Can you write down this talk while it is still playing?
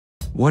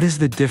What is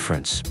the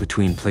difference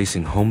between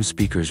placing home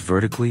speakers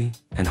vertically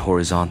and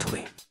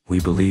horizontally? We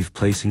believe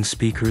placing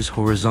speakers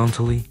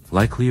horizontally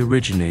likely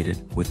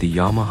originated with the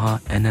Yamaha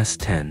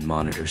NS10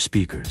 monitor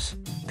speakers.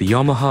 The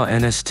Yamaha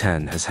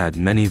NS10 has had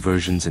many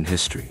versions in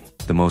history.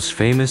 The most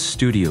famous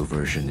studio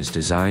version is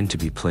designed to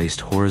be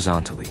placed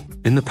horizontally.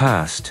 In the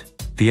past,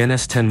 the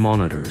NS10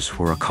 monitors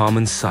were a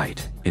common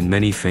sight in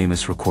many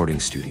famous recording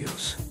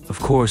studios. Of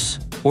course,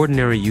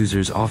 ordinary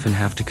users often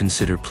have to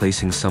consider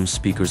placing some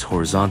speakers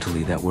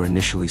horizontally that were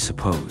initially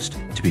supposed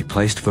to be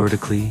placed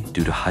vertically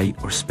due to height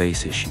or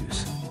space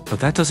issues. But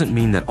that doesn't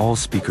mean that all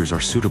speakers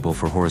are suitable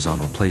for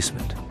horizontal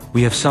placement.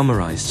 We have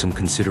summarized some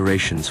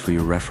considerations for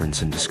your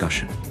reference and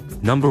discussion.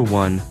 Number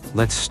 1,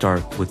 let's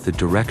start with the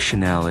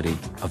directionality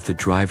of the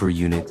driver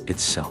unit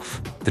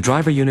itself. The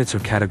driver units are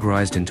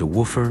categorized into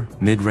woofer,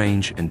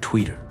 mid-range, and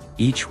tweeter,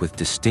 each with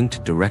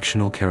distinct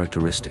directional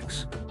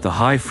characteristics. The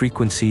high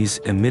frequencies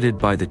emitted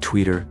by the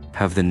tweeter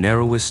have the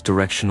narrowest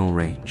directional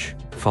range,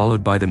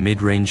 followed by the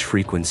mid-range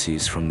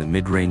frequencies from the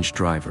mid-range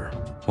driver,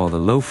 while the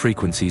low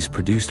frequencies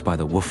produced by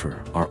the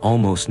woofer are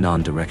almost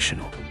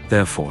non-directional.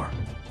 Therefore,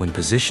 when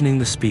positioning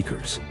the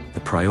speakers, the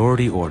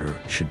priority order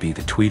should be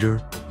the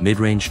tweeter,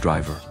 mid-range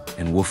driver,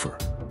 and woofer.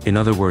 In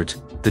other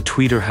words, the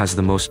tweeter has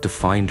the most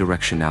defined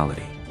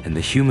directionality, and the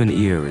human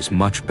ear is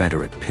much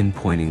better at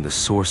pinpointing the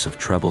source of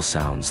treble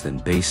sounds than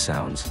bass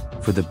sounds.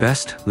 For the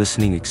best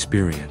listening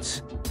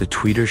experience, the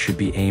tweeter should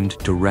be aimed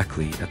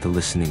directly at the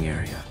listening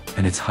area,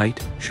 and its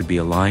height should be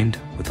aligned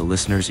with the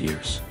listener's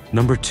ears.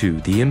 Number 2,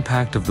 the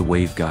impact of the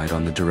waveguide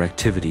on the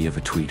directivity of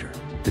a tweeter.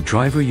 The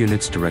driver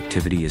unit's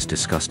directivity is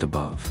discussed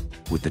above,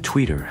 with the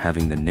tweeter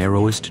having the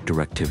narrowest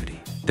directivity.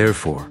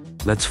 Therefore,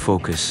 let's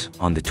focus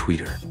on the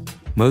tweeter.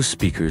 Most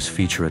speakers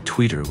feature a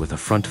tweeter with a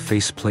front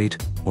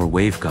faceplate or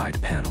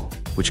waveguide panel,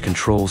 which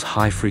controls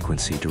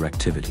high-frequency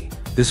directivity.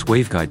 This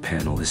waveguide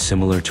panel is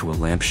similar to a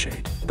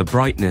lampshade. The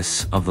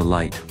brightness of the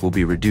light will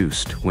be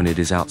reduced when it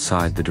is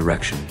outside the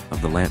direction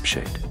of the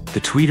lampshade. The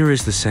tweeter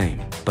is the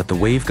same, but the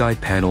waveguide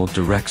panel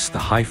directs the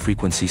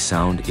high-frequency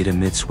sound it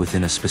emits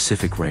within a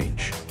specific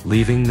range.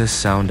 Leaving this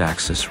sound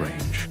axis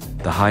range,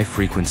 the high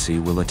frequency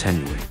will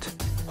attenuate.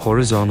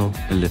 Horizontal,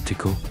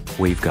 elliptical,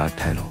 waveguide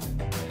panel.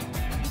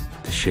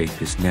 The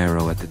shape is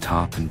narrow at the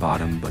top and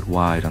bottom but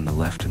wide on the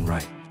left and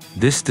right.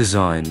 This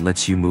design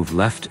lets you move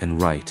left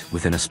and right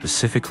within a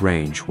specific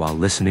range while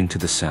listening to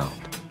the sound.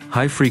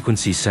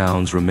 High-frequency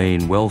sounds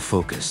remain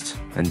well-focused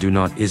and do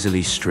not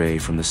easily stray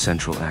from the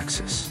central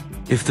axis.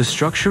 If the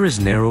structure is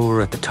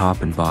narrower at the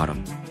top and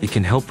bottom, it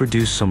can help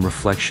reduce some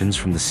reflections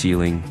from the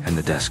ceiling and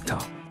the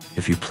desktop.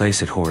 If you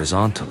place it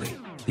horizontally,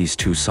 these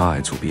two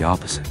sides will be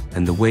opposite,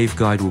 and the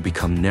waveguide will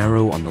become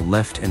narrow on the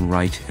left and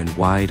right and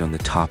wide on the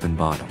top and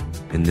bottom.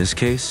 In this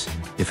case,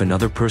 if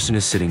another person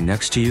is sitting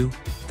next to you,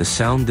 the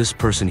sound this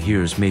person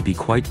hears may be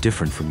quite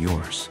different from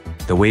yours.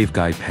 The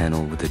waveguide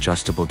panel with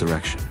adjustable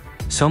direction.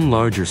 Some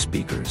larger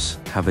speakers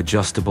have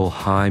adjustable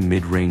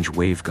high-mid-range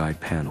waveguide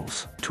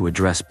panels to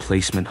address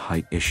placement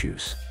height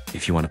issues.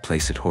 If you want to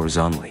place it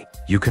horizontally,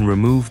 you can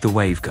remove the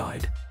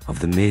waveguide of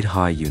the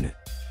mid-high unit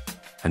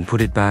and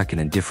put it back in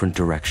a different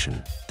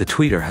direction. The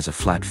tweeter has a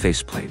flat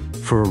faceplate.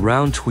 For a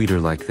round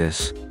tweeter like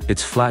this,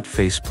 its flat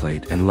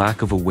faceplate and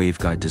lack of a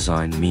waveguide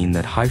design mean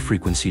that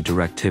high-frequency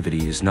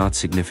directivity is not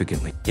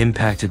significantly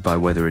impacted by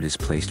whether it is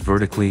placed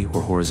vertically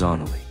or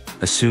horizontally,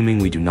 assuming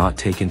we do not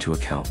take into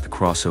account the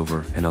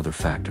crossover and other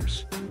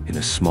factors. In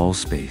a small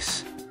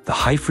space, the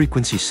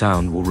high-frequency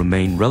sound will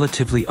remain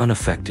relatively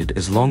unaffected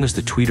as long as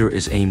the tweeter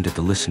is aimed at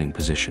the listening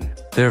position.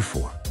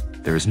 Therefore,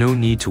 there is no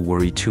need to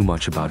worry too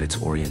much about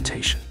its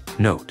orientation.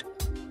 Note: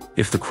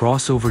 if the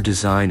crossover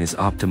design is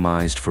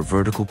optimized for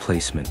vertical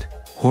placement,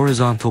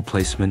 horizontal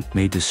placement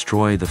may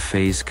destroy the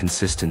phase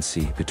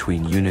consistency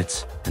between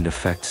units and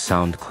affect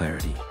sound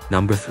clarity.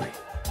 Number 3.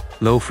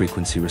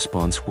 Low-frequency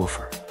response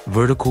woofer.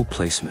 Vertical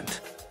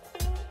placement.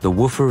 The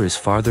woofer is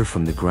farther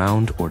from the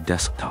ground or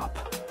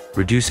desktop,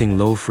 reducing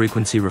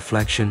low-frequency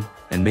reflection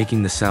and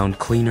making the sound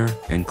cleaner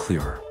and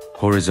clearer.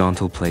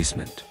 Horizontal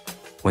placement.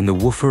 When the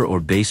woofer or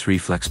bass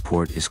reflex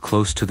port is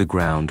close to the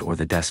ground or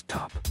the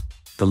desktop,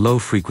 the low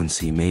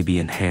frequency may be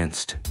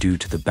enhanced due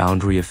to the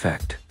boundary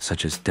effect,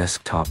 such as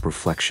desktop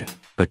reflection,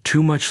 but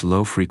too much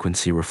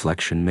low-frequency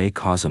reflection may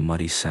cause a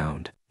muddy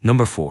sound.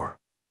 Number 4.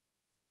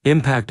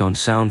 Impact on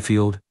sound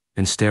field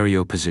and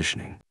stereo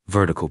positioning.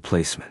 Vertical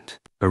placement.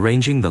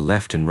 Arranging the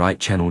left and right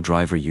channel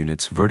driver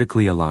units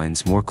vertically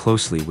aligns more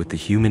closely with the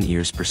human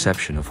ear's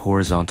perception of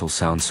horizontal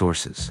sound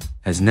sources,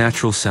 as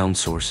natural sound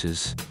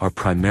sources are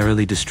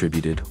primarily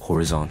distributed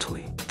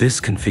horizontally. This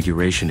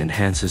configuration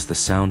enhances the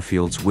sound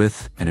field's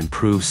width and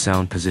improves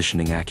sound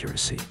positioning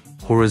accuracy.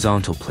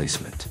 Horizontal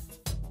placement.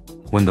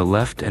 When the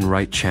left and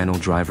right channel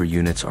driver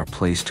units are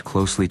placed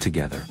closely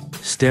together,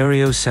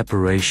 stereo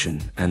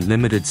separation and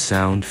limited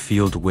sound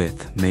field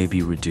width may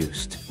be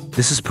reduced.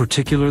 This is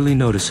particularly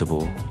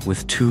noticeable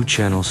with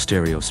two-channel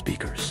stereo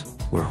speakers,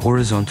 where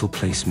horizontal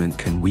placement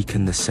can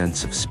weaken the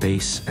sense of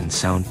space and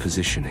sound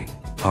positioning.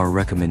 Our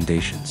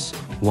recommendations: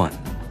 1.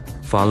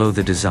 Follow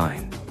the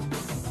design.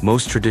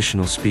 Most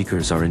traditional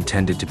speakers are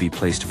intended to be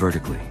placed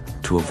vertically.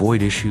 To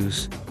avoid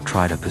issues,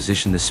 try to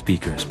position the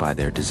speakers by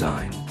their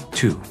design.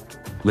 2.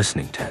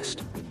 Listening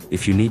test.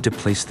 If you need to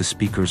place the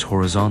speakers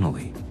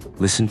horizontally,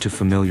 listen to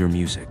familiar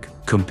music.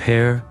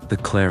 Compare the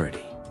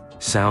clarity,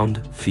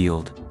 sound,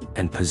 field,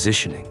 and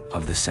positioning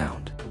of the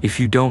sound.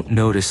 If you don't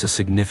notice a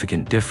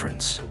significant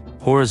difference,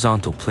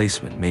 horizontal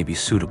placement may be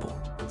suitable.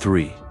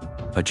 3.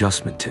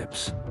 Adjustment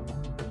tips.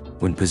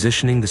 When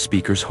positioning the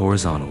speakers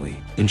horizontally,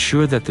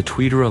 ensure that the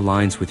tweeter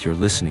aligns with your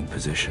listening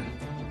position.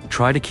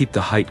 Try to keep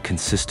the height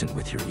consistent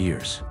with your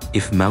ears.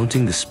 If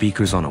mounting the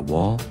speakers on a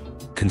wall,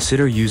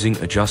 consider using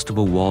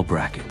adjustable wall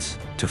brackets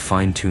to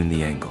fine-tune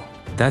the angle.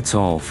 That's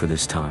all for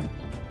this time.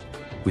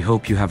 We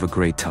hope you have a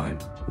great time.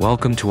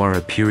 Welcome to our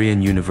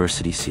Aperion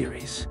University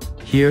series.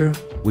 Here,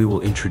 we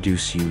will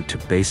introduce you to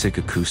basic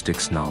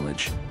acoustics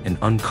knowledge and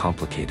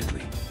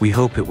uncomplicatedly. We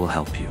hope it will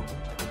help you.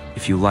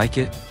 If you like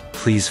it,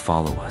 please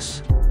follow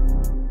us.